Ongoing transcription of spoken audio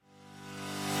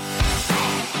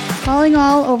Calling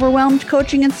all overwhelmed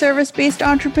coaching and service-based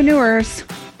entrepreneurs.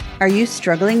 Are you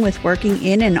struggling with working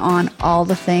in and on all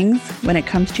the things when it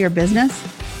comes to your business?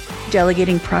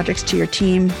 Delegating projects to your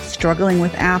team, struggling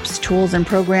with apps, tools, and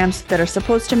programs that are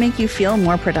supposed to make you feel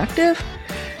more productive?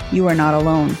 You are not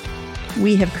alone.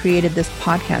 We have created this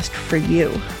podcast for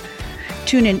you.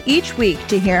 Tune in each week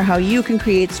to hear how you can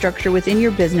create structure within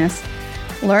your business,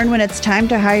 learn when it's time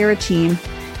to hire a team,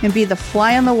 and be the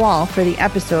fly on the wall for the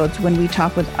episodes when we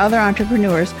talk with other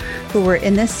entrepreneurs who were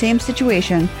in this same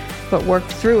situation but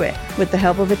worked through it with the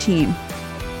help of a team.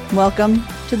 Welcome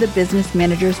to the Business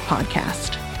Managers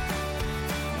Podcast.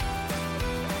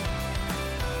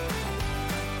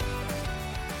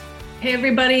 Hey,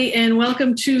 everybody, and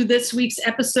welcome to this week's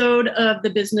episode of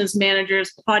the Business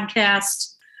Managers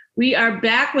Podcast. We are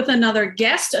back with another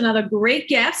guest, another great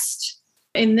guest.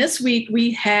 And this week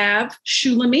we have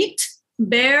Shulamit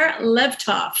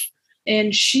Levtov,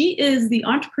 and she is the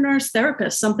entrepreneur's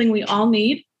therapist, something we all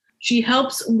need. She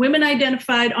helps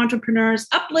women-identified entrepreneurs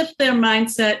uplift their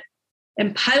mindset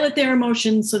and pilot their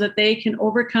emotions so that they can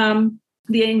overcome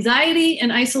the anxiety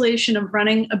and isolation of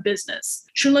running a business.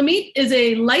 Shulamit is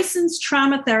a licensed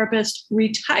trauma therapist,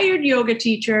 retired yoga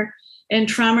teacher, and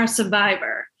trauma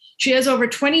survivor. She has over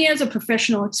 20 years of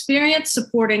professional experience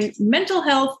supporting mental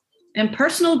health and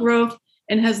personal growth,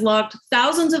 and has logged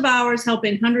thousands of hours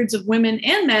helping hundreds of women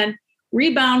and men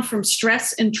rebound from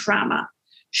stress and trauma.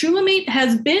 Shulamit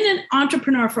has been an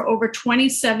entrepreneur for over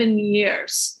 27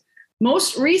 years.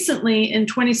 Most recently, in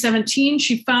 2017,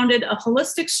 she founded a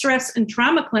holistic stress and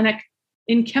trauma clinic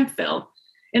in Kempville.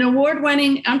 An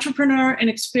award-winning entrepreneur and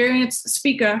experienced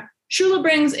speaker, Shula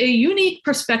brings a unique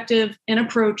perspective and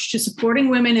approach to supporting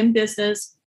women in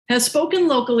business, has spoken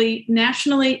locally,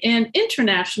 nationally, and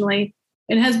internationally,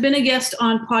 and has been a guest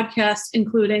on podcasts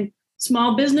including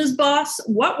Small Business Boss,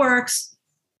 What Works,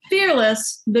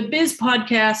 Fearless, the Biz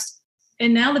Podcast,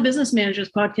 and now the Business Managers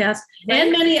Podcast,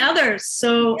 and many others.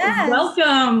 So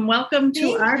welcome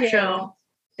to our show.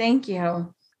 Thank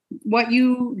you. What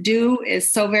you do is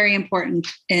so very important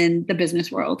in the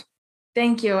business world.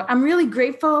 Thank you. I'm really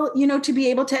grateful, to be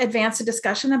able to advance a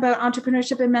discussion about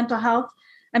entrepreneurship and mental health.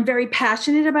 I'm very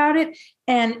passionate about it.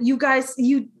 And you guys,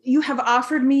 you have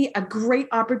offered me a great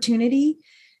opportunity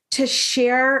to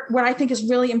share what I think is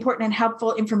really important and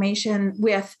helpful information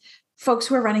with folks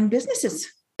who are running businesses.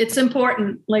 It's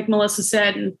important, like Melissa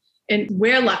said, and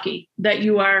we're lucky that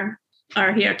you are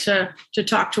here to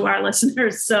talk to our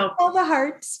listeners. So all the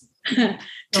hearts.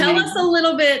 Tell us a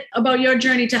little bit about your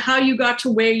journey to how you got to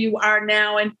where you are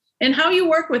now and how you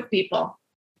work with people.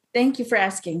 Thank you for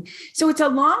asking. So it's a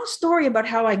long story about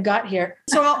how I got here.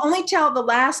 So I'll only tell the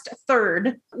last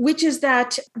third, which is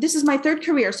that this is my third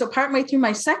career. So partway through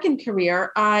my second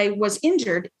career, I was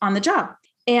injured on the job,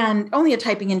 and only a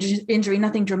typing injury,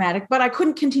 nothing dramatic, but I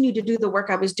couldn't continue to do the work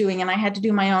I was doing, and I had to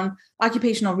do my own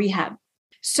occupational rehab.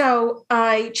 So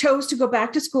I chose to go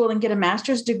back to school and get a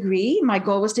master's degree. My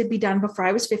goal was to be done before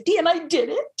I was 50, and I did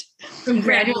it.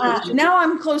 Congratulations. Now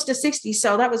I'm close to 60,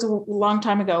 so that was a long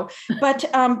time ago. But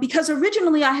because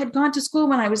originally I had gone to school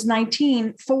when I was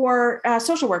 19 for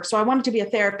social work, so I wanted to be a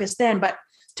therapist then, but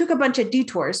took a bunch of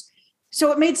detours.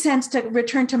 So it made sense to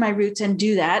return to my roots and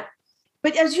do that.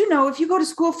 But as you know, if you go to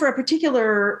school for a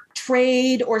particular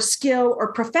trade or skill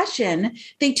or profession,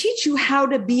 they teach you how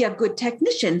to be a good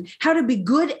technician, how to be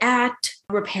good at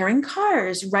repairing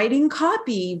cars, writing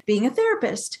copy, being a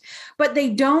therapist, but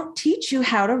they don't teach you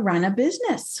how to run a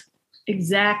business.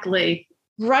 Exactly.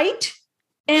 Right?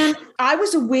 And I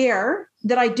was aware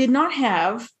that I did not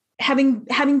have, having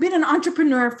been an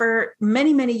entrepreneur for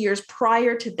many, many years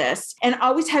prior to this, and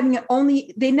always having it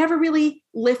they never really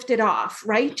lifted off,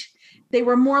 right? They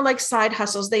were more like side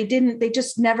hustles. They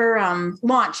just never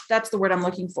launched. That's the word I'm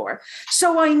looking for.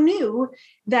 So I knew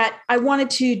that I wanted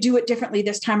to do it differently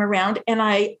this time around. And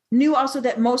I knew also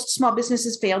that most small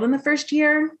businesses failed in the first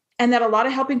year, and that a lot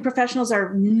of helping professionals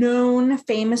are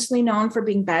famously known for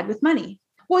being bad with money.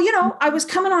 Well, I was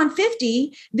coming on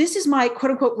 50. This is my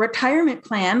quote unquote retirement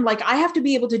plan. Like, I have to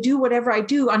be able to do whatever I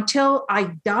do until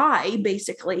I die,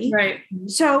 basically. Right.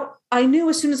 So I knew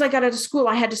as soon as I got out of school,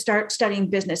 I had to start studying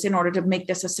business in order to make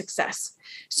this a success.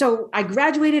 So I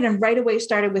graduated and right away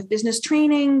started with business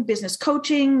training, business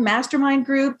coaching, mastermind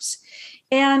groups.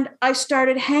 And I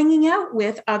started hanging out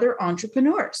with other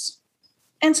entrepreneurs.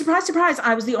 And surprise, surprise,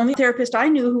 I was the only therapist I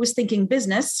knew who was thinking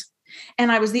business.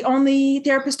 And I was the only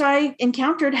therapist I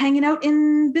encountered hanging out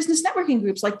in business networking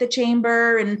groups like the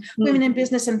Chamber and Women in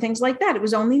Business and things like that. It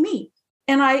was only me.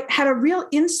 And I had a real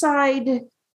inside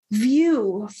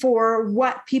view for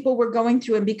what people were going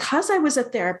through. And because I was a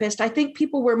therapist, I think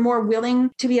people were more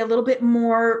willing to be a little bit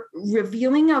more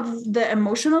revealing of the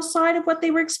emotional side of what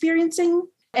they were experiencing.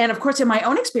 And of course, in my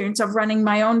own experience of running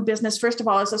my own business, first of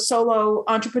all, as a solo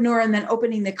entrepreneur and then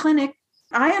opening the clinic,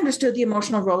 I understood the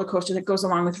emotional roller coaster that goes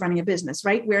along with running a business,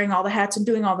 right? Wearing all the hats and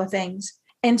doing all the things.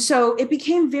 And so it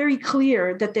became very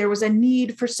clear that there was a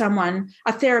need for someone,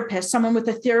 a therapist, someone with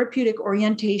a therapeutic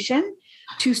orientation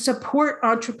to support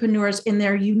entrepreneurs in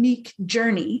their unique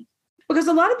journey. Because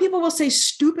a lot of people will say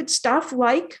stupid stuff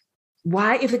like,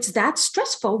 why, if it's that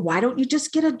stressful, why don't you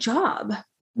just get a job?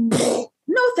 No,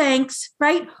 thanks,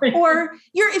 right? Or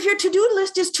if your to-do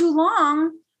list is too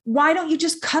long, why don't you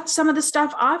just cut some of the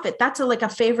stuff off it? That's like a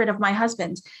favorite of my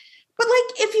husband's. But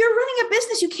like, if you're running a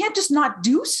business, you can't just not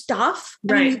do stuff.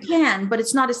 Right. I mean, you can, but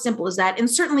it's not as simple as that. And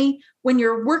certainly when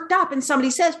you're worked up and somebody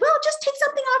says, well, just take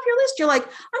something off your list, you're like,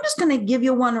 I'm just going to give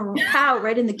you one pow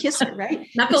right in the kisser, right?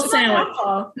 Knuckle sandwich.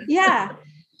 Yeah.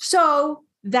 So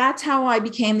that's how I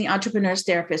became the entrepreneur's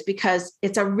therapist, because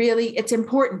it's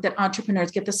important that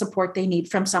entrepreneurs get the support they need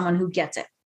from someone who gets it.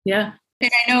 Yeah.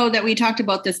 And I know that we talked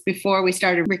about this before we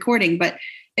started recording, but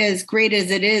as great as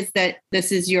it is that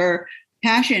this is your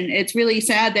passion, it's really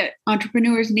sad that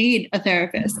entrepreneurs need a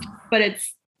therapist, but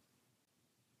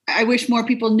I wish more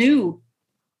people knew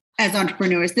as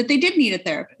entrepreneurs that they did need a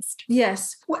therapist.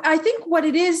 Yes. Well, I think what I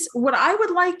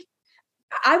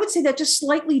would say that just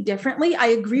slightly differently. I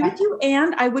agree with you.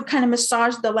 And I would kind of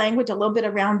massage the language a little bit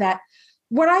around that.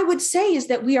 What I would say is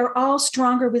that we are all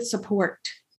stronger with support.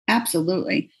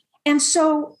 Absolutely. And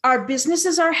so our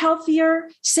businesses are healthier,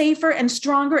 safer, and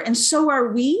stronger. And so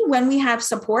are we when we have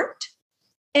support.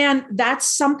 And that's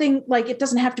something like, it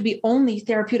doesn't have to be only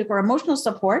therapeutic or emotional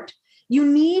support. You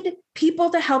need people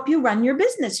to help you run your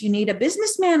business. You need a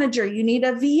business manager. You need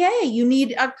a VA. You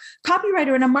need a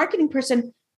copywriter and a marketing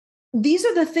person. These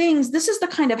are the things, this is the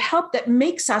kind of help that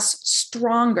makes us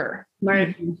stronger.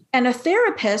 Right. And a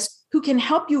therapist who can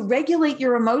help you regulate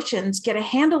your emotions, get a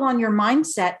handle on your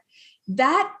mindset,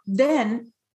 that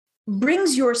then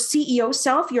brings your CEO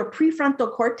self, your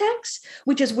prefrontal cortex,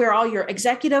 which is where all your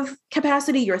executive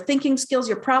capacity, your thinking skills,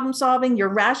 your problem solving, your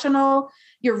rational,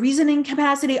 your reasoning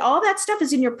capacity, all that stuff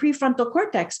is in your prefrontal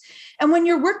cortex. And when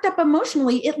you're worked up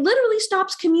emotionally, it literally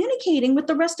stops communicating with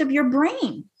the rest of your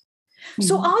brain. Mm-hmm.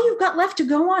 So all you've got left to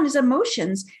go on is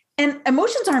emotions. And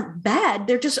emotions aren't bad.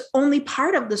 They're just only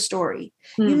part of the story.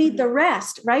 Mm-hmm. You need the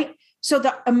rest, right? So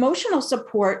the emotional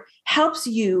support helps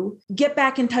you get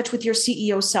back in touch with your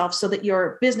CEO self so that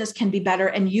your business can be better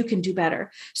and you can do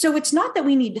better. So it's not that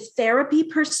we need therapy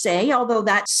per se, although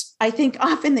that's, I think,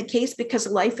 often the case because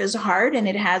life is hard and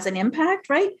it has an impact,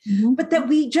 right? Mm-hmm. But that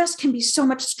we just can be so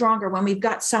much stronger when we've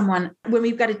got someone, when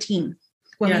we've got a team,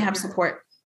 when we have support.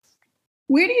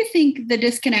 Where do you think the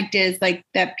disconnect is, like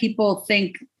that people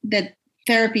think that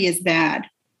therapy is bad?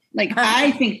 Like,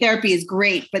 I think therapy is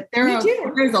great, but there's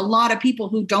a lot of people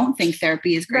who don't think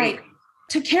therapy is great. Right.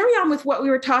 To carry on with what we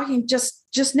were talking just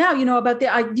now, about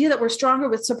the idea that we're stronger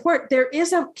with support, there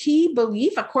is a key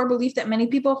belief, a core belief that many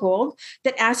people hold,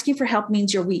 that asking for help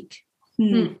means you're weak.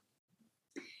 Mm-hmm.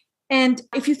 And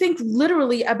if you think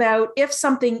literally about if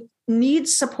something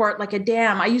needs support, like a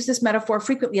dam, I use this metaphor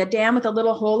frequently, a dam with a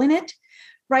little hole in it.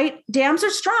 Right? Dams are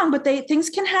strong, but things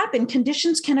can happen.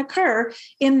 Conditions can occur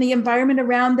in the environment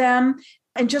around them.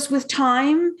 And just with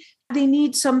time, they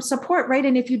need some support, right?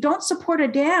 And if you don't support a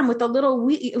dam with a little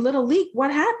leak,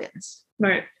 what happens?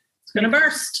 Right. It's going to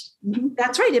burst.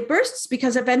 That's right. It bursts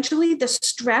because eventually the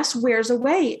stress wears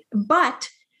away. But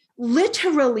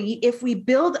literally, if we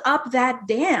build up that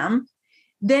dam,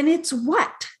 then it's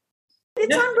what?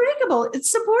 It's unbreakable. It's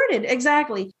supported.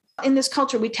 Exactly. In this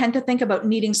culture, we tend to think about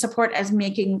needing support as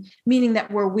meaning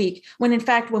that we're weak, when in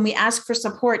fact, when we ask for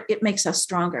support, it makes us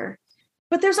stronger.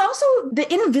 But there's also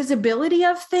the invisibility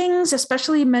of things,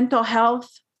 especially mental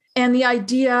health, and the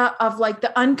idea of like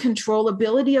the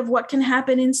uncontrollability of what can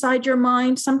happen inside your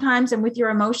mind sometimes and with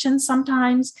your emotions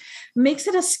sometimes makes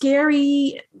it a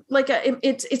scary,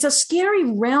 it's a scary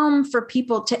realm for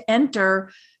people to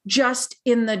enter just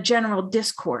in the general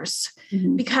discourse,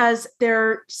 because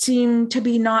there seem to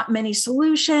be not many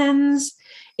solutions.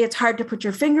 It's hard to put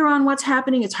your finger on what's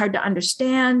happening. It's hard to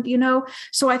understand,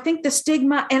 So I think the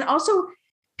stigma, and also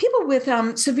people with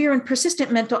severe and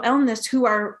persistent mental illness, who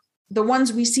are the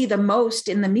ones we see the most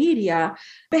in the media,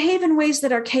 behave in ways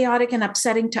that are chaotic and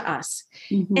upsetting to us.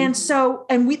 Mm-hmm. And so,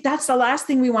 that's the last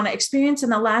thing we want to experience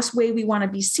and the last way we want to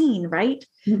be seen, right?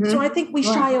 Mm-hmm. So I think we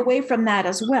shy away from that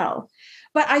as well.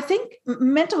 But I think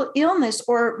mental illness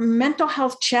or mental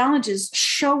health challenges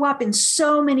show up in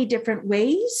so many different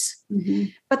ways,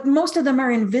 but most of them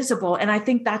are invisible. And I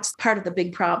think that's part of the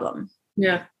big problem.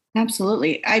 Yeah,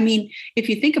 absolutely. I mean, if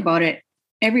you think about it,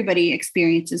 everybody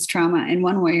experiences trauma in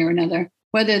one way or another,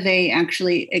 whether they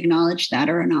actually acknowledge that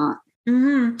or not.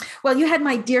 Mm-hmm. Well, you had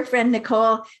my dear friend,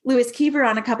 Nicole Lewis-Keever,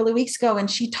 on a couple of weeks ago,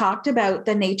 and she talked about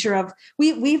the nature of,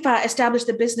 we've established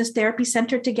the Business Therapy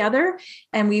Center together,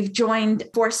 and we've joined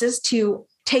forces to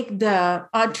take the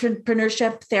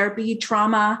entrepreneurship, therapy,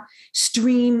 trauma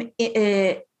stream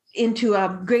into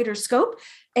a greater scope.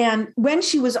 And when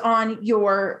she was on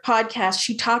your podcast,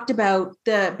 she talked about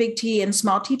the big T and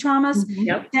small T traumas.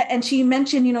 Yep. And she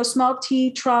mentioned, small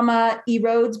T trauma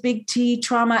erodes, big T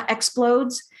trauma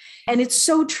explodes. And it's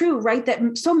so true, right?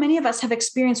 That so many of us have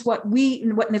experienced what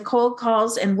Nicole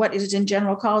calls and what is in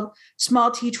general called small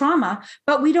T trauma,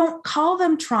 but we don't call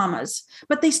them traumas,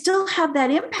 but they still have that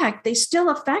impact. They still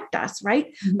affect us, right?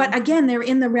 Mm-hmm. But again, they're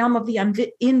in the realm of the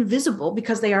invisible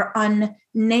because they are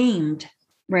unnamed.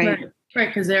 Right.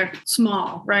 Because they're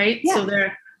small, right? Yeah. So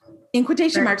they're in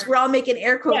quotation marks. We're all making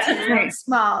air quotes. Yeah, right.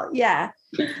 Small. Yeah.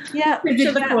 Yeah.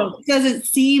 It doesn't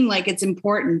seem like it's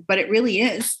important, but it really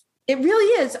is. It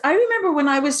really is. I remember when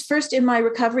I was first in my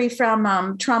recovery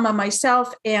from trauma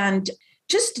myself, and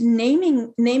just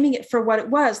naming it for what it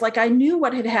was. Like I knew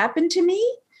what had happened to me.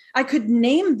 I could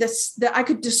name this, I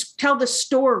could just tell the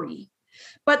story,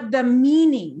 but the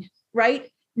meaning, right?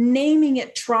 Naming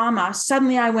it trauma,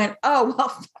 suddenly I went, oh,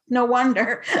 well, no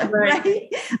wonder,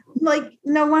 right? Like,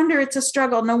 no wonder it's a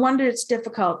struggle. No wonder it's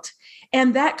difficult.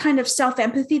 And that kind of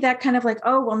self-empathy, that kind of like,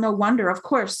 oh, well, no wonder, of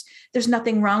course, there's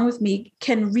nothing wrong with me,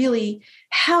 can really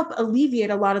help alleviate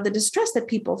a lot of the distress that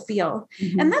people feel.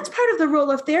 Mm-hmm. And that's part of the role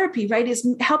of therapy, right? Is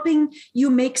helping you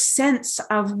make sense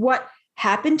of what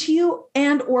happened to you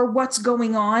and or what's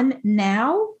going on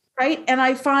now, right? And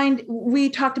I find we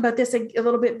talked about this a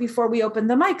little bit before we opened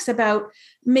the mics about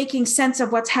making sense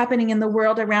of what's happening in the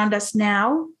world around us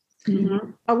now.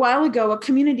 Mm-hmm. A while ago, a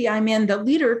community I'm in, the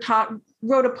leader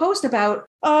wrote a post about,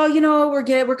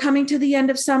 we're coming to the end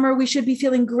of summer. We should be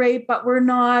feeling great, but we're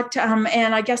not.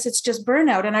 And I guess it's just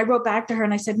burnout. And I wrote back to her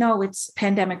and I said, no, it's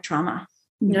pandemic trauma.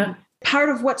 Yeah. Part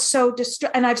of what's so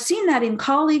and I've seen that in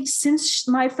colleagues since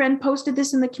my friend posted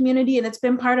this in the community, and it's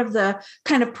been part of the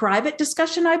kind of private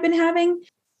discussion I've been having.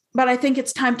 But I think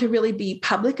it's time to really be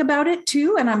public about it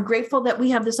too. And I'm grateful that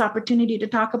we have this opportunity to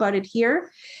talk about it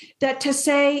here. That to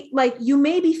say, like, you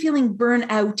may be feeling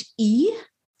burnout-y,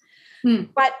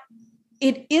 but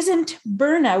it isn't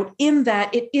burnout in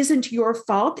that it isn't your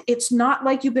fault. It's not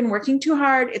like you've been working too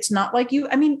hard. It's not like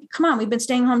come on, we've been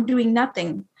staying home doing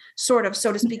nothing, sort of,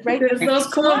 so to speak, right? There's those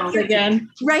quotes again.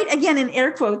 Right, again, in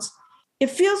air quotes.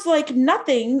 It feels like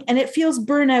nothing and it feels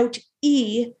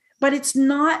burnout-y, but it's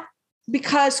not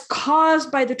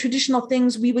caused by the traditional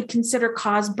things we would consider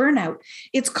cause burnout.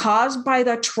 It's caused by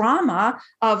the trauma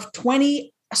of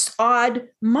 20 odd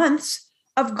months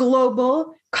of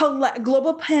global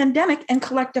pandemic and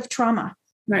collective trauma.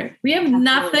 Right. We have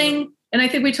nothing. And I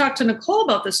think we talked to Nicole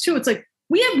about this too. It's like,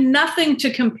 we have nothing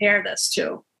to compare this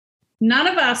to. None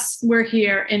of us were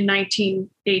here in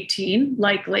 1918,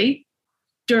 likely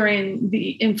during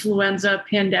the influenza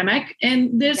pandemic.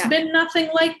 And there's been nothing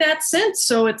like that since.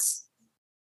 So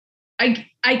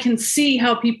I can see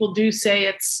how people do say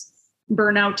it's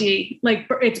burnout-y, like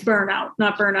it's burnout,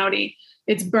 not burnout-y,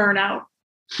 it's burnout.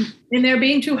 And they're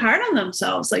being too hard on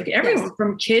themselves, like everyone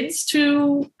from kids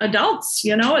to adults,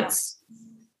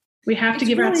 we have to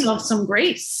give ourselves some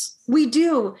grace. We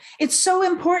do. It's so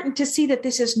important to see that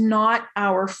this is not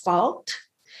our fault,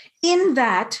 in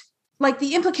that, like,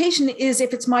 the implication is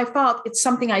if it's my fault, it's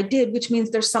something I did, which means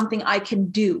there's something I can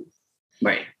do.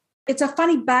 Right. It's a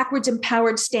funny backwards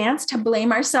empowered stance to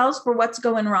blame ourselves for what's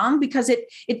going wrong, because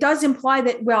it does imply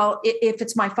that, well, if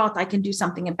it's my fault, I can do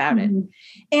something about it.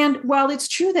 And while it's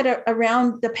true that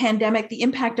around the pandemic, the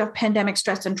impact of pandemic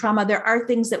stress and trauma, there are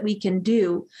things that we can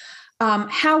do.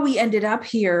 How we ended up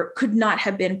here could not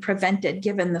have been prevented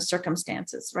given the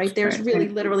circumstances, right? There's really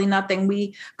literally nothing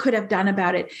we could have done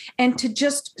about it. And to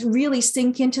just really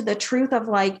sink into the truth of,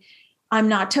 like, I'm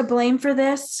not to blame for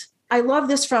this. I love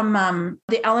this from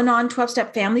the Al-Anon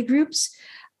 12-step family groups.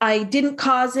 I didn't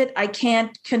cause it, I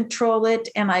can't control it,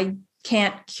 and I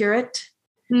can't cure it.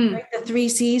 Right? The 3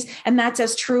 C's. And that's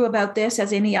as true about this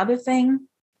as any other thing.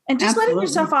 And just letting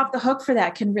yourself off the hook for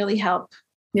that can really help.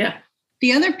 Yeah.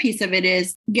 The other piece of it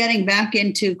is getting back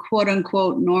into quote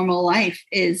unquote normal life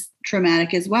is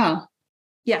traumatic as well.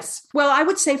 Yes. Well, I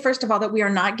would say, first of all, that we are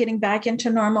not getting back into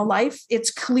normal life.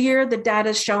 It's clear the data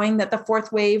is showing that the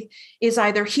 4th wave is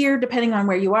either here, depending on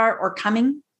where you are, or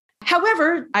coming.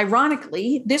 However,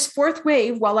 ironically, this fourth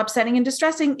wave, while upsetting and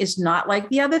distressing, is not like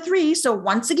the other three. So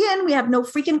once again, we have no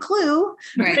freaking clue.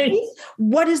 Right.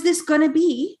 What is this going to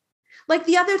be? Like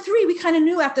the other three, we kind of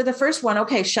knew after the first one,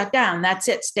 okay, shut down. That's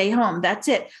it. Stay home. That's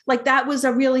it. Like that was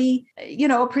a really,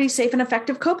 a pretty safe and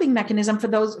effective coping mechanism for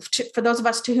those of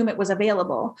us to whom it was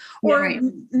available, or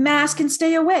mask and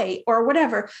stay away or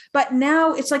whatever. But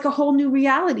now it's like a whole new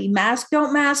reality. Mask,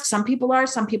 don't mask. Some people are,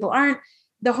 some people aren't.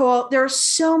 There are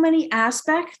so many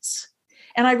aspects.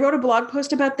 And I wrote a blog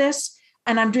post about this,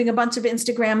 and I'm doing a bunch of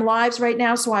Instagram lives right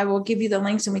now. So I will give you the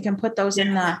links and we can put those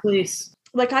in the, please.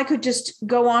 Like I could just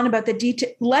go on about the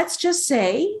detail. Let's just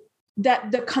say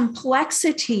that the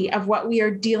complexity of what we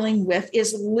are dealing with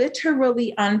is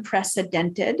literally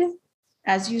unprecedented,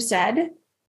 as you said,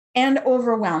 and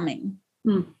overwhelming.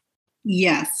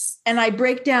 Yes. And I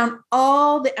break down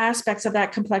all the aspects of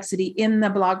that complexity in the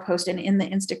blog post and in the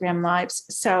Instagram lives.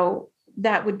 So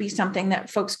that would be something that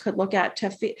folks could look at to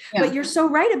feel. Yeah. But you're so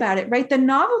right about it, right? The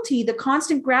novelty, the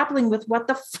constant grappling with what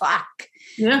the fuck,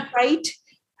 right,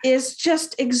 is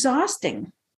just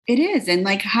exhausting. It is. And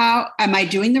like, how am I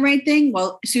doing the right thing?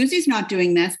 Well, Susie's not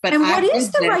doing this, but and what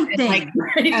is the right thing?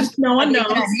 Like, no one knows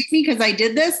me because I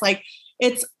did this. Like,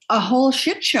 it's a whole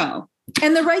shit show.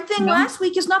 And the right thing last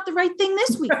week is not the right thing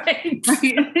this week. Right.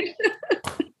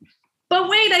 But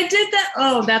wait, I did that.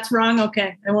 Oh, that's wrong.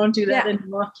 Okay. I won't do that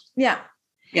anymore. Yeah.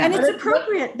 And it's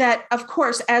appropriate that, of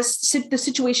course, as the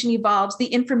situation evolves, the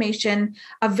information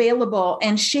available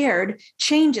and shared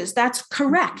changes. That's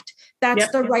correct.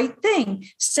 That's the right thing.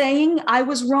 Saying I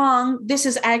was wrong, this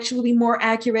is actually more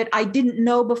accurate. I didn't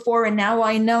know before and now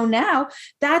I know now.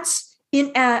 That's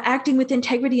in acting with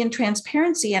integrity and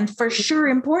transparency, and for sure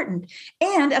important.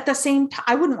 And at the same time,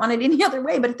 I wouldn't want it any other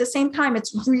way, but at the same time,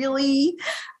 it's really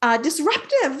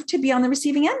disruptive to be on the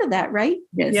receiving end of that, right?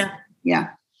 Yes.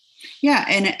 Yeah.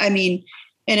 And I mean,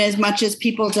 and as much as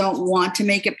people don't want to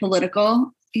make it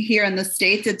political here in the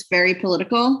States, it's very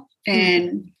political,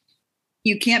 and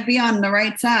you can't be on the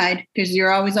right side because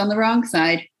you're always on the wrong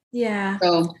side. Yeah.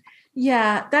 So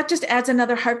yeah, that just adds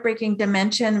another heartbreaking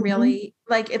dimension, really.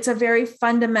 Like it's a very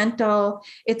fundamental,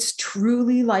 it's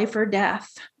truly life or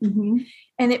death. And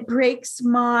it breaks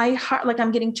my heart. Like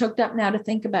I'm getting choked up now to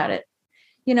think about it.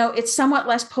 It's somewhat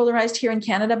less polarized here in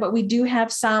Canada, but we do have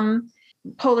some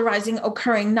polarizing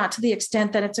occurring, not to the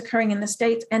extent that it's occurring in the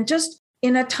States. And just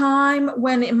in a time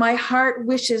when my heart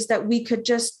wishes that we could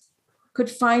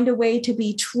find a way to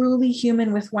be truly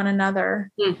human with one another.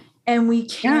 And we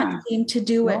can't seem to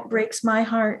do it. Breaks my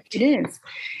heart. It is.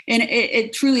 And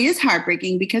it truly is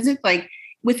heartbreaking because it's like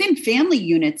within family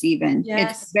units, even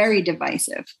it's very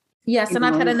divisive. Yes. And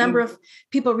I've had a number of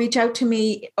people reach out to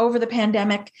me over the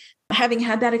pandemic, having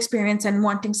had that experience and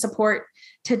wanting support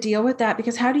to deal with that,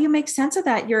 because how do you make sense of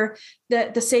that?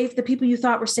 The people you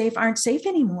thought were safe aren't safe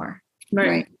anymore.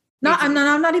 Right. I'm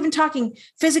not even talking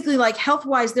physically, like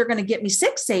health-wise, they're going to get me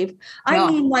sick safe. I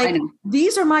mean,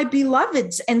 these are my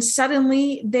beloveds and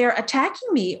suddenly they're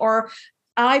attacking me, or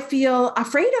I feel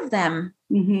afraid of them.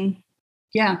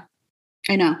 Yeah,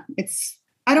 I know.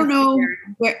 I don't know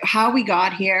how we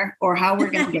got here or how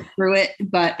we're going to get through it,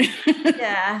 but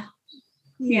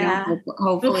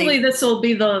hopefully this will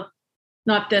be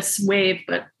not this wave,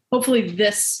 but hopefully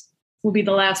this will be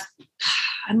the last.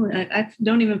 I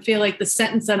don't even feel like the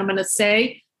sentence that I'm going to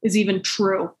say is even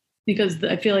true, because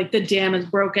I feel like the dam is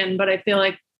broken, but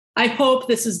I hope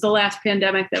this is the last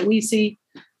pandemic that we see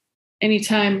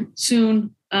anytime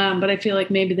soon. But I feel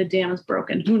like maybe the dam is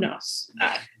broken. Who knows?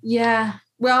 Yeah.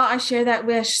 Well, I share that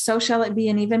wish. So shall it be,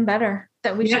 and even better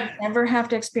that we should never have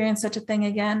to experience such a thing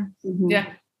again. Yeah.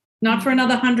 Not for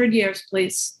another 100 years,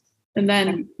 please. And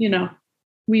then,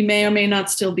 we may or may not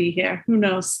still be here. Who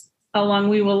knows how long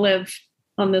we will live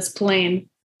on this plane.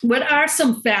 What are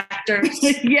some factors?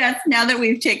 Yes, now that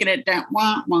we've taken it down.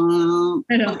 Wah, wah.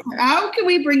 I know. How can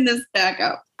we bring this back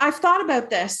up? I've thought about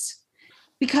this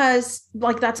because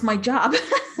that's my job.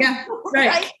 Yeah,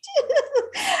 right.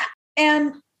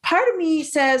 And part of me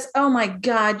says, oh my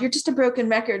God, you're just a broken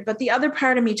record. But the other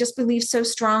part of me just believes so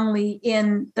strongly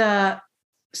in the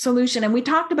solution. And we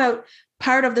talked about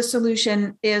part of the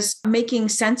solution is making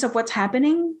sense of what's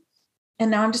happening. And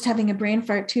now I'm just having a brain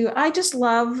fart too. I just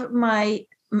love my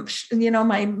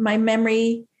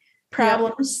memory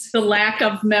problems. The lack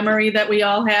of memory that we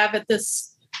all have at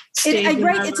this stage.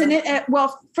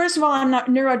 Well, first of all, I'm not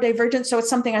neurodivergent, so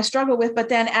it's something I struggle with, but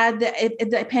then add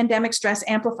the pandemic stress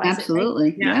amplifies Absolutely.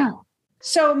 it. Right? Yeah.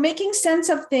 So making sense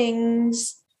of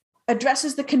things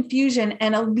addresses the confusion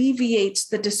and alleviates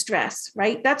the distress,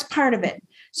 right? That's part of it.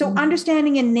 So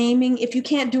understanding and naming, if you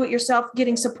can't do it yourself,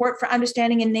 getting support for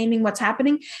understanding and naming what's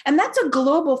happening. And that's a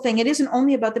global thing. It isn't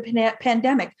only about the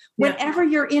pandemic. Whenever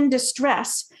you're in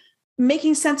distress,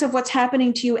 making sense of what's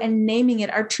happening to you and naming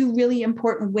it are two really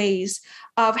important ways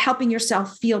of helping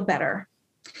yourself feel better.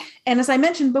 And as I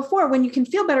mentioned before, when you can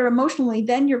feel better emotionally,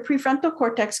 then your prefrontal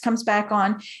cortex comes back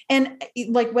on. And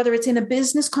like whether it's in a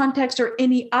business context or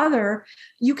any other,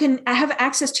 you can have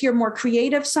access to your more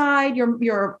creative side,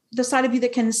 the side of you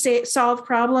that can solve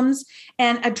problems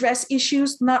and address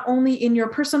issues, not only in your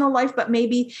personal life, but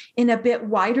maybe in a bit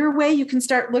wider way. You can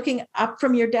start looking up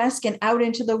from your desk and out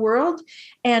into the world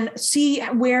and see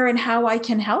where and how I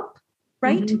can help,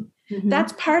 right?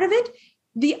 That's part of it.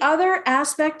 The other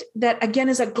aspect that, again,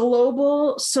 is a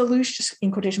global solution,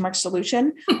 in quotation marks,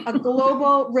 solution, a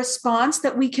global response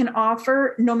that we can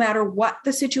offer no matter what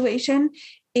the situation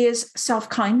is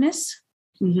self-kindness.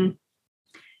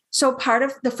 So part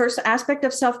of the first aspect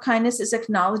of self-kindness is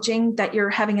acknowledging that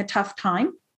you're having a tough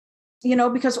time,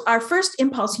 because our first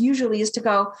impulse usually is to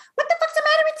go, what the fuck's the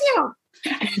matter with you?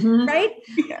 Right?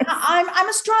 Yes. I'm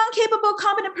a strong, capable,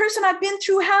 competent person. I've been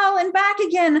through hell and back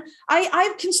again.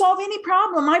 I can solve any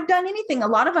problem. I've done anything. A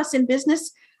lot of us in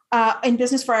business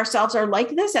for ourselves are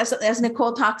like this, as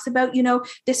Nicole talks about,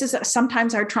 this is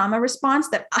sometimes our trauma response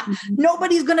that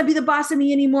nobody's going to be the boss of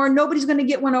me anymore. Nobody's going to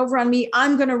get one over on me.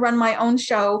 I'm going to run my own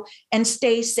show and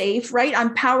stay safe, right?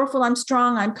 I'm powerful. I'm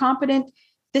strong. I'm competent.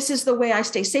 This is the way I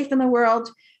stay safe in the world.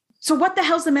 So what the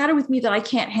hell's the matter with me that I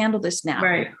can't handle this now?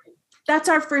 Right. That's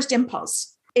our first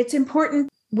impulse. It's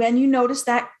important when you notice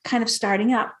that kind of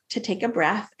starting up to take a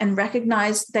breath and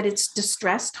recognize that it's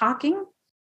distress talking,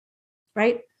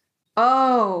 right?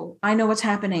 Oh, I know what's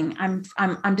happening.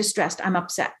 I'm distressed. I'm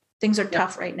upset. Things are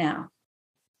tough right now.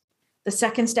 The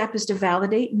second step is to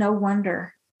validate. No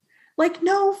wonder. Like,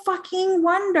 no fucking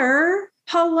wonder.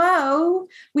 Hello.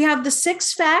 We have the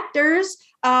 6 factors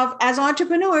of, as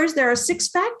entrepreneurs, there are 6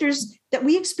 factors that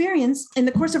we experience in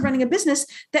the course of running a business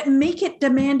that make it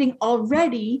demanding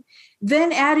already.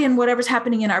 Then add in whatever's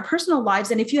happening in our personal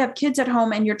lives. And if you have kids at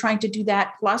home and you're trying to do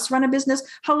that plus run a business,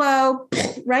 hello,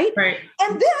 right? Right.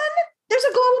 And then there's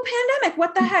a global pandemic.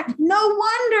 What the heck? No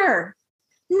wonder,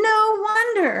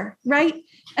 right?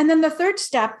 And then the third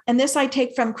step, and this I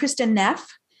take from Kristen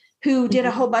Neff, who did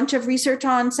a whole bunch of research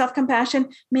on self-compassion.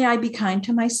 May I be kind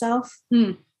to myself?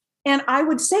 And I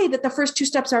would say that the first 2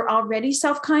 steps are already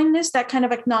self-kindness, that kind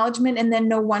of acknowledgement, and then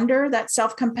no wonder, that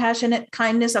self-compassionate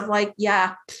kindness of like,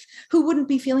 yeah, who wouldn't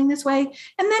be feeling this way?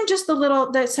 And then just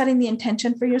the setting the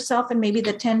intention for yourself and maybe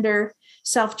the tender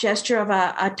self-gesture of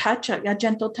a touch, a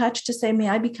gentle touch to say, may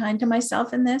I be kind to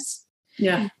myself in this?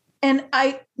 Yeah. And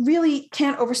I really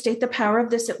can't overstate the power of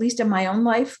this, at least in my own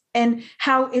life, and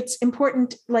how it's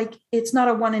important. Like, it's not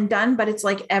a one and done, but it's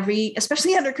like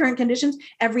especially under current conditions,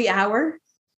 every hour.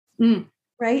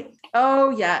 Right?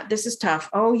 Oh yeah, this is tough.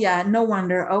 Oh yeah, no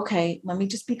wonder. Okay, let me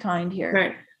just be kind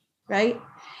here. Right?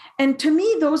 And to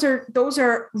me, those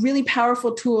are really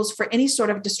powerful tools for any sort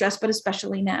of distress, but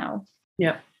especially now.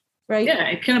 Yeah. Right? Yeah,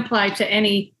 it can apply to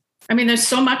any. I mean, there's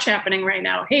so much happening right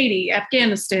now. Haiti,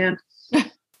 Afghanistan.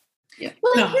 Yeah.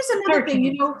 Well, here's another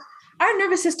thing. Our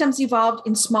nervous systems evolved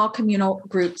in small communal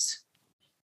groups.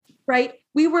 Right?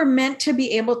 We were meant to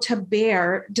be able to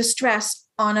bear distress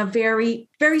on a very,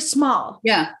 very small,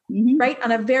 right?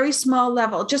 On a very small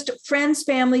level, just friends,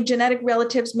 family, genetic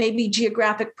relatives, maybe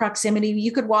geographic proximity.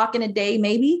 You could walk in a day,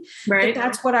 maybe. Right. But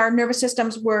that's what our nervous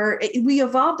systems were. We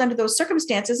evolved under those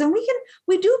circumstances, and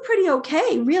we do pretty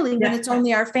okay, really, when it's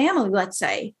only our family, let's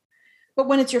say. But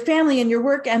when it's your family and your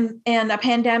work and a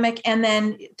pandemic, and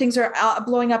then things are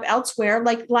blowing up elsewhere,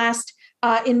 like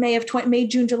in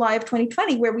June, July of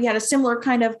 2020, where we had a similar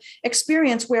kind of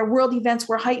experience where world events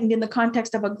were heightened in the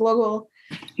context of a global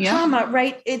trauma,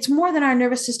 right? It's more than our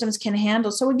nervous systems can handle.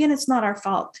 So again, it's not our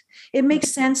fault. It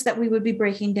makes sense that we would be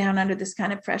breaking down under this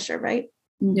kind of pressure, right?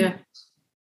 Yeah.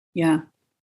 Yeah.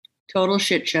 Total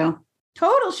shit show.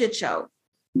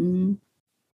 Mm-hmm.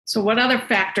 So what other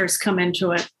factors come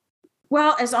into it?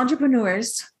 Well, as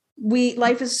entrepreneurs,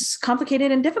 life is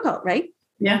complicated and difficult, right?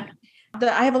 Yeah.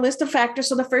 I have a list of factors.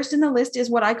 So the first in the list is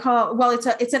what I call,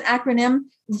 it's an acronym,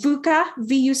 VUCA,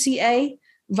 VUCA,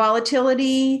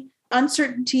 volatility,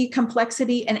 uncertainty,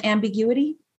 complexity, and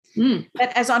ambiguity.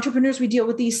 But as entrepreneurs, we deal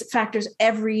with these factors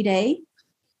every day.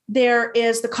 There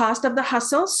is the cost of the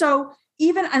hustle. So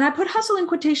and I put hustle in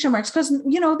quotation marks because,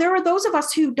 there are those of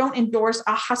us who don't endorse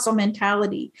a hustle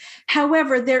mentality.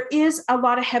 However, there is a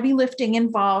lot of heavy lifting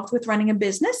involved with running a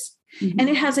business, and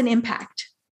it has an impact.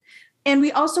 And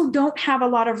we also don't have a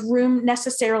lot of room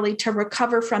necessarily to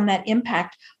recover from that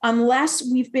impact unless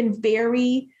we've been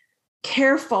very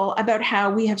careful about how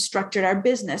we have structured our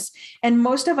business. And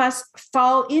most of us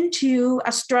fall into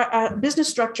a business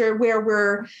structure where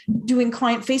we're doing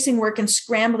client-facing work and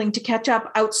scrambling to catch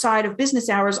up outside of business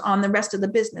hours on the rest of the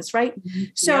business, right? Mm-hmm.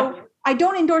 So I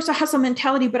don't endorse a hustle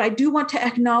mentality, but I do want to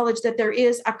acknowledge that there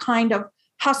is a kind of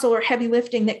hustle or heavy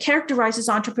lifting that characterizes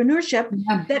entrepreneurship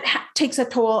that takes a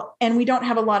toll, and we don't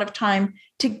have a lot of time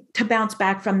to bounce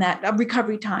back from that,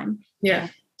 recovery time. Yeah.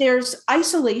 There's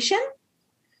isolation.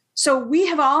 So we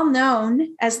have all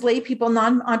known as lay people,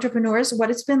 non-entrepreneurs, what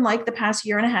it's been like the past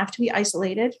year and a half to be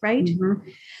isolated, right? Mm-hmm.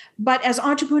 But as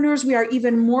entrepreneurs, we are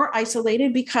even more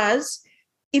isolated because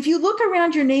if you look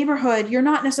around your neighborhood, you're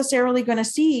not necessarily going to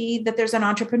see that there's an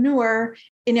entrepreneur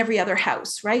in every other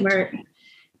house, right?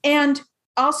 And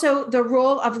also the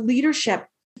role of leadership,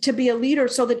 to be a leader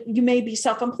so that you may be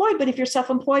self-employed. But if you're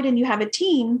self-employed and you have a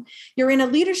team, you're in a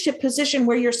leadership position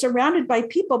where you're surrounded by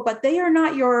people, but they are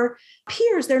not your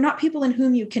peers. They're not people in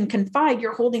whom you can confide.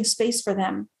 You're holding space for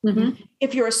them. Mm-hmm.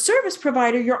 If you're a service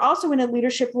provider, you're also in a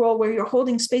leadership role where you're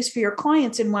holding space for your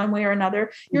clients in one way or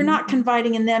another. You're not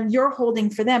confiding in them. You're holding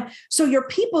for them. So you're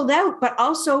peopled out, but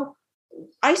also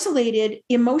isolated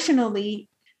emotionally.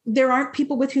 There aren't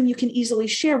people with whom you can easily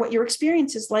share what your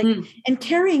experience is like. And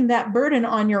carrying that burden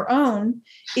on your own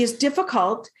is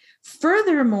difficult.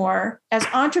 Furthermore, as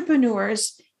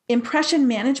entrepreneurs, impression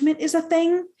management is a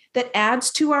thing that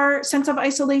adds to our sense of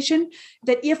isolation,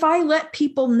 that if I let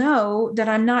people know that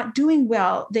I'm not doing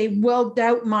well, they will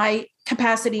doubt my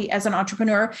capacity as an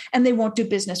entrepreneur and they won't do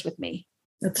business with me.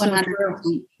 That's so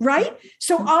true. Right?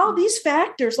 So all these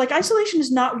factors, like isolation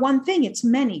is not one thing, it's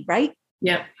many, right?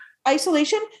 Yeah.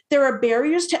 Isolation, there are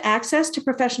barriers to access to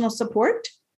professional support.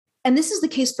 And this is the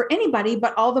case for anybody,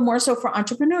 but all the more so for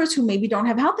entrepreneurs who maybe don't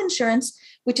have health insurance,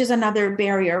 which is another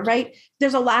barrier, right?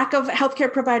 There's a lack of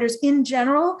healthcare providers in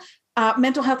general,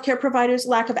 mental health care providers,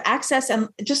 lack of access and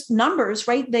just numbers,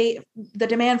 right? The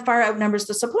demand far outnumbers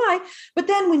the supply. But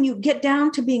then when you get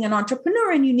down to being an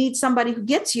entrepreneur and you need somebody who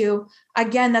gets you,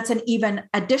 again, that's an even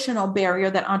additional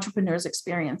barrier that entrepreneurs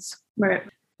experience. Right.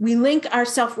 We link our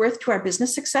self-worth to our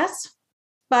business success,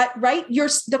 but right,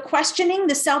 the questioning,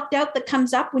 the self-doubt that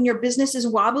comes up when your business is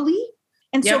wobbly.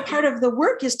 And so part of the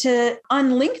work is to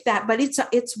unlink that, but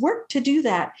it's work to do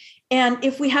that. And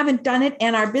if we haven't done it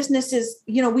and our business is,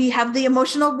 we have the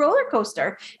emotional roller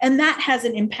coaster, and that has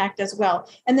an impact as well.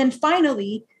 And then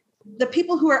finally, the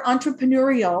people who are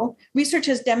entrepreneurial, research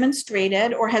has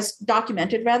demonstrated, or has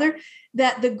documented rather,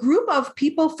 that the group of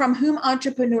people from whom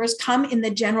entrepreneurs come in the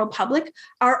general public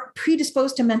are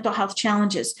predisposed to mental health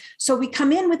challenges. So we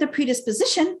come in with a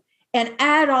predisposition and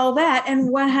add all that, and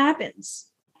what happens?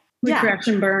 We crash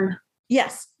and burn.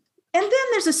 Yes. And then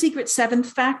there's a secret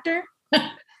seventh factor,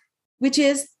 which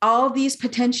is all these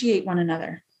potentiate one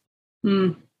another.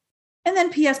 And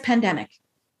then P.S. pandemic.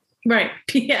 Right.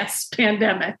 P.S.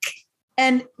 pandemic.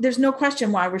 And there's no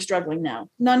question why we're struggling now.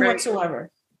 None whatsoever.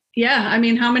 Yeah. I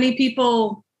mean, how many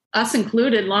people, us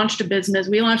included, launched a business?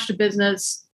 We launched a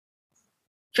business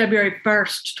February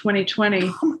 1st,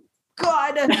 2020. Oh,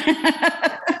 God.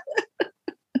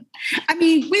 I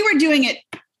mean, we were doing it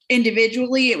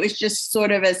individually. It was just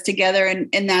sort of as together.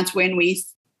 And that's when we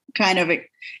kind of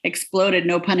exploded,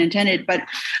 no pun intended, but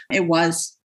it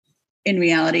was in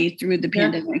reality through the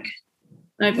pandemic.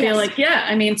 I feel like,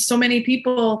 I mean, so many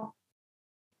people,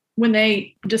 when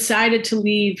they decided to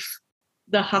leave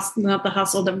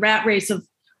the rat race of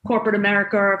corporate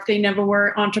America, or if they never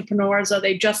were entrepreneurs or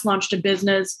they just launched a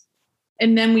business,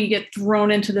 and then we get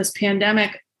thrown into this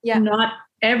pandemic. Yeah. Not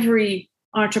every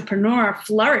entrepreneur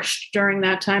flourished during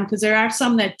that time, because there are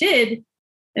some that did,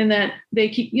 and that they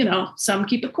keep, some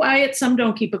keep it quiet, some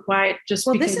don't keep it quiet.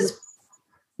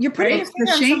 You're putting your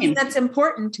finger on something that's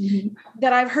important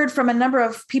that I've heard from a number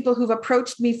of people who've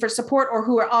approached me for support or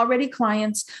who are already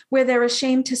clients, where they're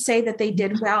ashamed to say that they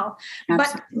did well.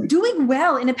 Absolutely. But doing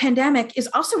well in a pandemic is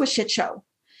also a shit show.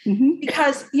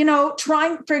 Because,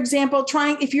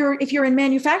 if you're in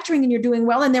manufacturing and you're doing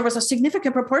well, and there was a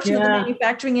significant proportion of the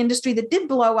manufacturing industry that did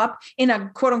blow up in a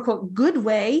quote unquote good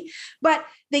way, but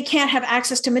they can't have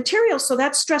access to materials. So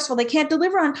that's stressful. They can't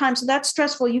deliver on time. So that's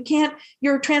stressful.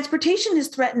 Your transportation is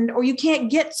threatened, or you can't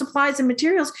get supplies and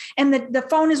materials, and the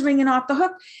phone is ringing off the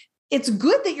hook. It's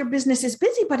good that your business is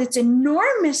busy, but it's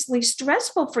enormously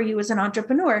stressful for you as an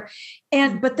entrepreneur.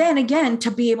 But then again,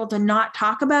 to be able to not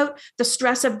talk about the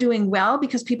stress of doing well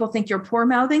because people think you're poor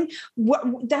mouthing,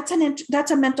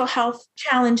 that's a mental health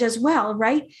challenge as well,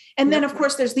 right? And then of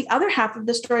course, there's the other half of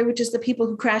the story, which is the people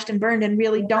who crashed and burned and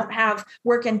really don't have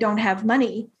work and don't have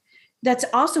money. That's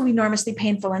also enormously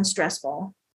painful and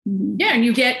stressful. Yeah.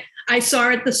 And I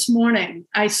saw this morning,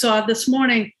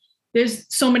 there's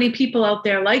so many people out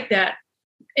there like that.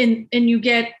 And you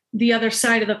get the other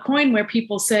side of the coin where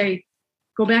people say,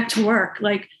 go back to work.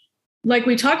 Like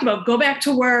we talked about, go back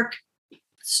to work,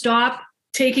 stop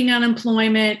taking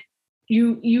unemployment.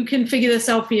 You can figure this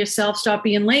out for yourself. Stop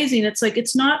being lazy. And it's like,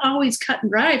 it's not always cut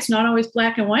and dry. It's not always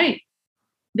black and white.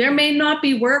 There may not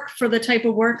be work for the type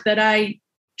of work that I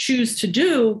choose to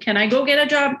do. Can I go get a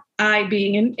job? I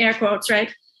being in air quotes,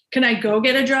 right? Can I go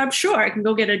get a job? Sure, I can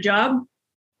go get a job.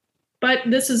 But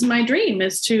this is my dream,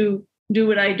 is to do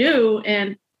what I do.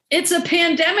 And it's a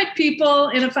pandemic, people.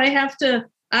 And if I have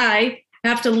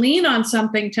to lean on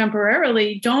something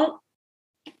temporarily, don't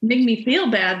make me feel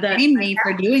bad that blame me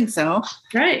for doing so.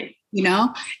 Right.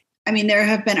 I mean, there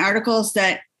have been articles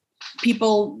that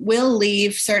people will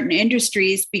leave certain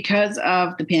industries because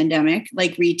of the pandemic,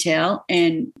 like retail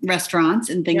and restaurants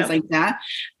and things like that,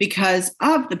 because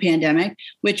of the pandemic,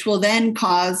 which will then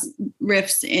cause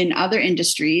rifts in other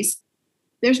industries.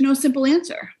 There's no simple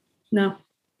answer. No.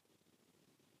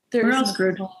 We're all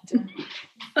screwed.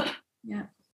 Yeah.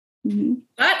 Mm-hmm.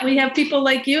 But we have people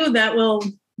like you that will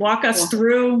walk us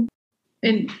through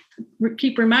and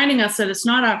keep reminding us that it's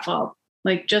not our fault.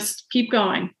 Like, just keep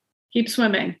going, keep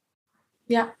swimming.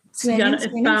 Yeah. It's bound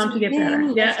to get better.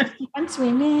 Yeah. Keep on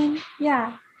swimming.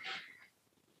 Yeah.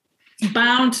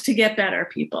 Bound to get better,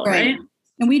 people. Right.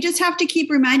 And we just have to keep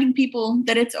reminding people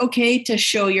that it's okay to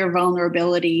show your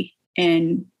vulnerability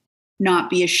and not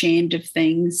be ashamed of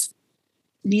things.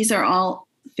 These are all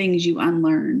things you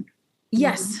unlearn.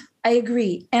 Yes, I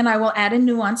agree. And I will add a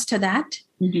nuance to that.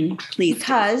 Mm-hmm. Please.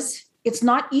 Because it's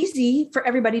not easy for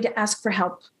everybody to ask for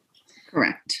help.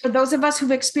 Correct. For those of us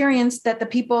who've experienced that the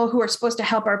people who are supposed to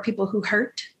help are people who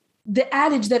hurt, the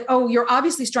adage that, oh, you're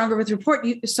obviously stronger with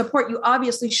support, you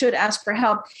obviously should ask for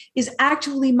help, is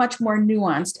actually much more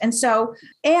nuanced.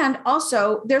 And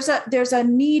also there's a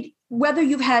need, whether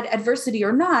you've had adversity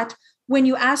or not, when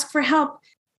you ask for help,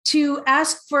 to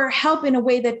ask for help in a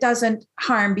way that doesn't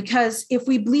harm. Because if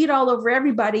we bleed all over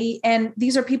everybody, and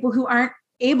these are people who aren't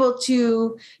able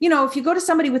to, if you go to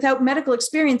somebody without medical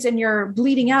experience and you're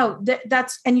bleeding out,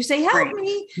 and you say, help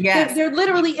me, they're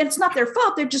literally, it's not their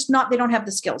fault. They're just they don't have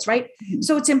the skills, right? Mm-hmm.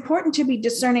 So it's important to be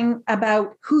discerning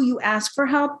about who you ask for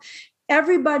help.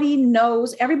 Everybody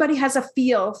knows, everybody has a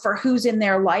feel for who's in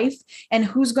their life and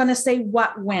who's going to say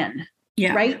what, when,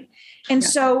 right? And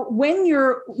so when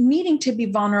you're needing to be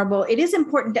vulnerable, it is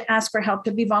important to ask for help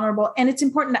to be vulnerable. And it's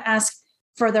important to ask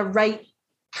for the right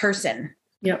person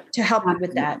to help you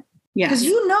with that. Because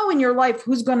in your life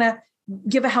who's going to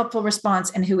give a helpful response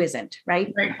and who isn't,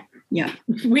 right? Right. Yeah.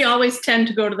 We always tend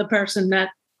to go to the person that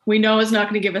we know is not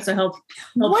going to give us a helpful.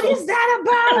 What is that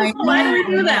about? Why do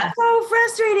we do that? So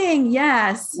frustrating.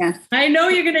 Yes. I know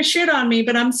you're going to shit on me,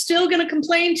 but I'm still going to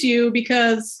complain to you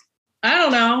because I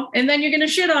don't know. And then you're going to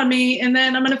shit on me and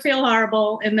then I'm going to feel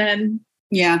horrible. And then.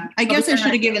 Yeah. I guess I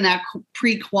should have given that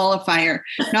pre-qualifier.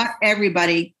 Not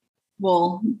everybody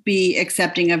will be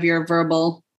accepting of your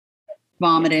verbal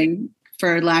vomiting,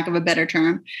 for lack of a better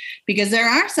term, because there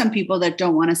are some people that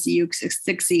don't want to see you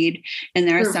succeed. And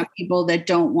there are some people that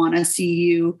don't want to see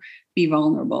you be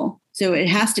vulnerable. So it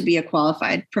has to be a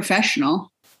qualified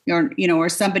professional or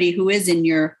somebody who is in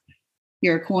your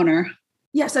corner.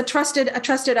 Yes, a trusted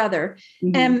other.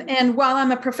 Mm-hmm. And while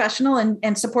I'm a professional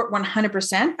and support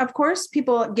 100%, of course,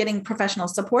 people getting professional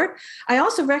support, I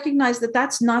also recognize that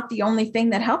that's not the only thing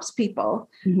that helps people,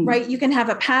 right? You can have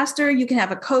a pastor, you can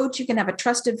have a coach, you can have a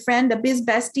trusted friend, a biz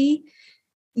bestie.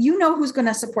 You know who's going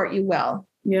to support you well.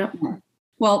 Yeah.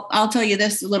 Well, I'll tell you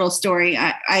this little story.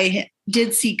 I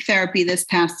did seek therapy this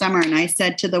past summer, and I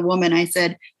said to the woman,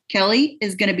 Kelly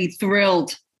is going to be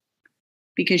thrilled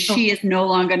because she is no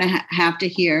longer going to have to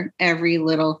hear every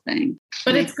little thing.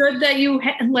 But it's good that you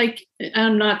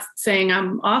I'm not saying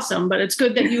I'm awesome, but it's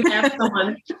good that you have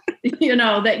someone,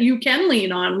 that you can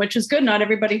lean on, which is good. Not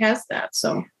everybody has that.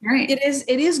 So right. It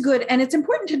is good. And it's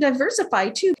important to diversify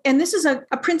too. And this is a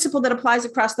principle that applies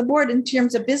across the board in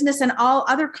terms of business and all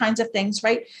other kinds of things,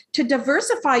 right? To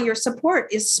diversify your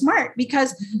support is smart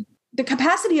because the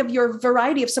capacity of your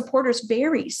variety of supporters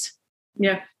varies.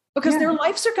 Yeah. Because their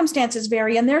life circumstances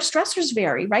vary and their stressors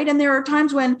vary, right? And there are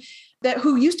times when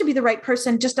who used to be the right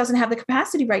person just doesn't have the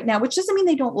capacity right now, which doesn't mean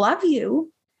they don't love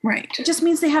you. Right. It just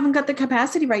means they haven't got the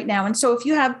capacity right now. And so if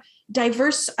you have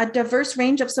a diverse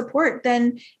range of support,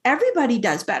 then everybody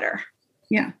does better.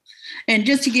 Yeah. And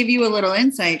just to give you a little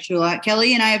insight, Shula,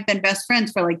 Kelly and I have been best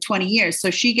friends for like 20 years. So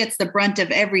she gets the brunt of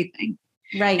everything.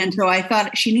 Right. And so I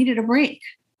thought she needed a break.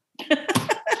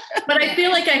 But I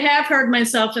feel like I have heard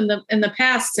myself in the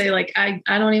past say, like, I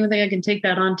don't even think I can take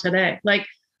that on today. Like,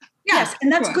 yes,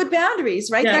 and that's good boundaries,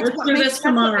 right? Yeah, that's let's do this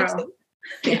tomorrow.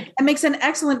 It makes an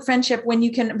excellent friendship when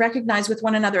you can recognize with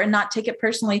one another and not take it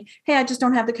personally. Hey, I just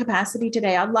don't have the capacity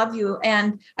today. I love you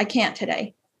and I can't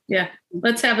today. Yeah.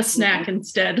 Let's have a snack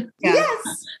instead. Yeah.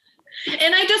 Yes.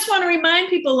 And I just want to remind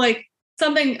people, like,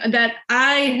 something that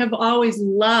I have always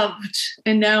loved,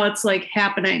 and now it's like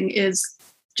happening, is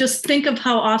just think of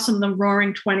how awesome the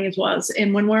Roaring 20s was.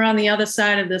 And when we're on the other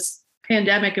side of this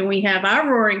pandemic and we have our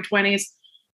Roaring 20s,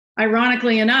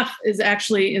 ironically enough, is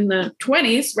actually in the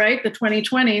 20s, right? The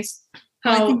 2020s.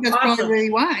 I think that's awesome. probably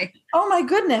why. Oh my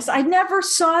goodness. I never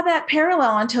saw that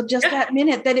parallel until just that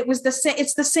minute, that it was the same.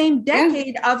 It's the same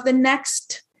decade of the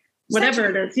next whatever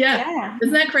century. it is. Yeah.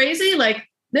 Isn't that crazy? Like,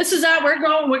 this is we're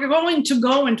going to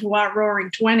go into our Roaring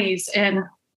 20s and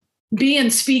be in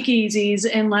speakeasies,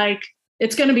 and like,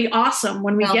 it's going to be awesome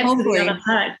when we get to the other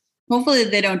side. Hopefully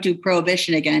they don't do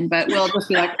prohibition again, but we'll just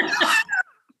be like,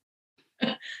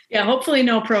 yeah, hopefully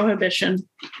no prohibition.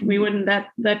 We wouldn't,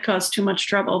 that caused too much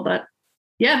trouble, but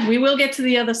yeah, we will get to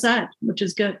the other side, which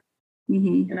is good.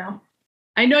 Mm-hmm. You know,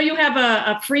 I know you have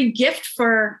a free gift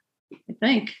for, I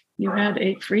think you had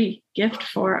a free gift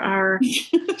for our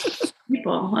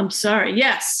people. I'm sorry.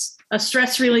 Yes. A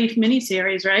stress relief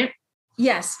mini-series, right?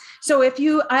 Yes. So if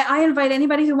I invite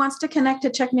anybody who wants to connect to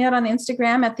check me out on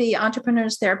Instagram at the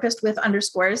Entrepreneur's Therapist with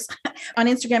underscores on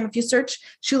Instagram. If you search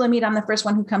Shulamit, I'm the first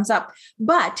one who comes up.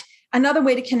 But another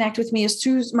way to connect with me is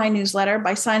through my newsletter.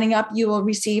 By signing up, you will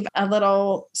receive a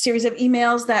little series of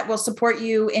emails that will support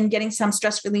you in getting some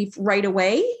stress relief right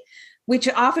away. Which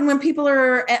often when people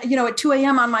are, at 2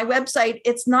 a.m. on my website,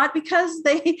 it's not because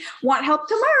they want help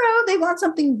tomorrow. They want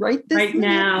something right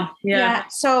now. Yeah.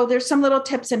 So there's some little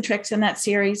tips and tricks in that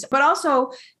series. But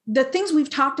also the things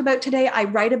we've talked about today, I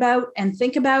write about and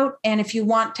think about. And if you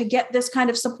want to get this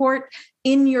kind of support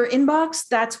in your inbox,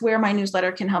 that's where my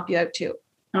newsletter can help you out too.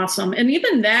 Awesome. And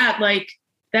even that, like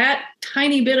that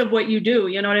tiny bit of what you do,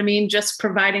 you know what I mean? Just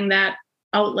providing that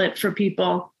outlet for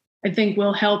people, I think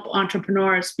will help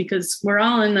entrepreneurs, because we're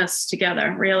all in this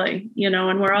together, really,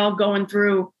 and we're all going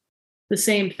through the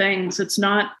same things. It's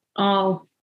not all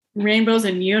rainbows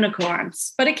and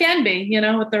unicorns, but it can be,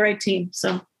 with the right team.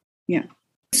 So, yeah.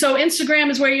 So Instagram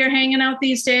is where you're hanging out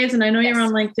these days. And I know you're on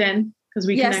LinkedIn, because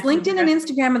we Yes, LinkedIn and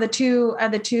Instagram are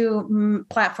the two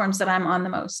platforms that I'm on the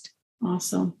most.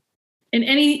 Awesome. And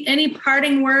any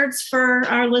parting words for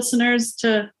our listeners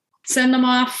to send them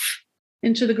off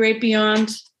into the great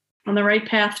beyond, on the right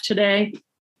path today?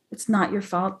 It's not your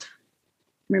fault.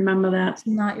 Remember that. It's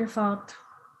not your fault.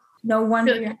 No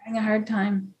wonder you're having a hard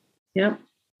time. Yep.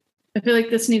 I feel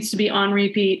like this needs to be on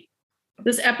repeat.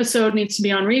 This episode needs to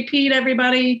be on repeat,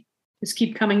 everybody. Just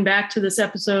keep coming back to this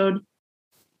episode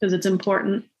because it's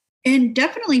important. And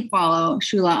definitely follow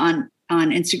Shula on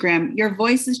Instagram. Your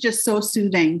voice is just so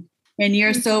soothing and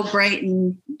you're so bright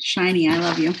and shiny. I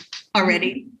love you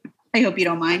already. I hope you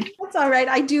don't mind. That's all right.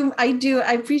 I do.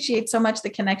 I appreciate so much the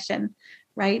connection,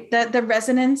 right? The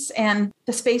resonance and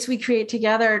the space we create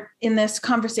together in this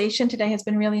conversation today has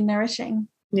been really nourishing.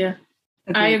 Yeah,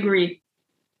 okay. I agree.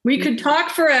 We could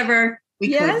talk forever.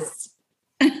 Yes.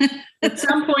 At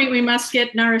some point, we must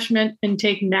get nourishment and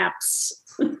take naps.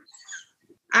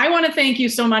 I want to thank you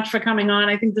so much for coming on.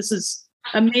 I think this is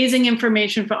amazing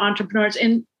information for entrepreneurs.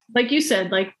 And like you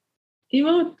said,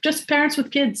 just parents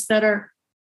with kids that are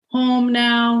home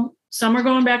now. Some are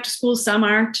going back to school, some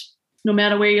aren't. No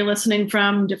matter where you're listening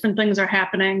from, different things are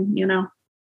happening,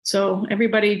 So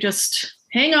everybody just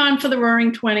hang on for the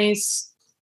Roaring 20s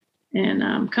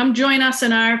and come join us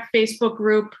in our Facebook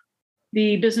group,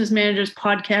 the Business Managers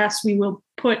Podcast. We will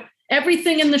put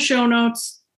everything in the show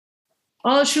notes,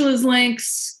 all of Shula's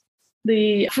links,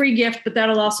 the free gift, but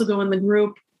that'll also go in the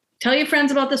group. Tell your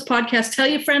friends about this podcast. Tell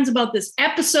your friends about this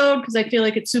episode, because I feel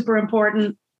like it's super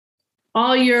important.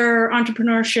 All your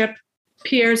entrepreneurship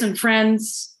peers and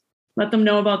friends, let them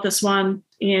know about this one.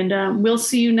 And we'll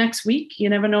see you next week. You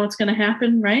never know what's going to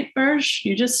happen, right, Berge?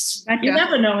 You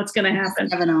never know what's going to happen.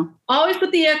 Never know. Always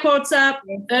put the air quotes up.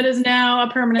 That is now a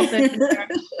permanent thing.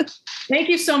 Thank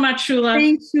you so much, Shula.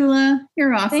 Thanks, Shula.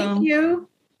 You're awesome. Thank you.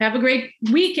 Have a great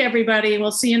week, everybody.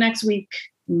 We'll see you next week.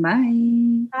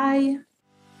 Bye. Bye.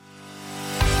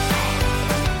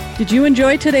 Did you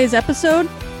enjoy today's episode?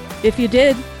 If you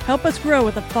did, help us grow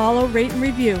with a follow, rate, and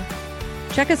review.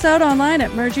 Check us out online at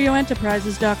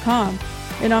mergioenterprises.com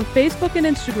and on Facebook and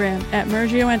Instagram at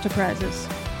Mergio Enterprises.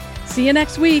 See you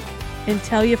next week, and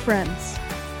tell your friends.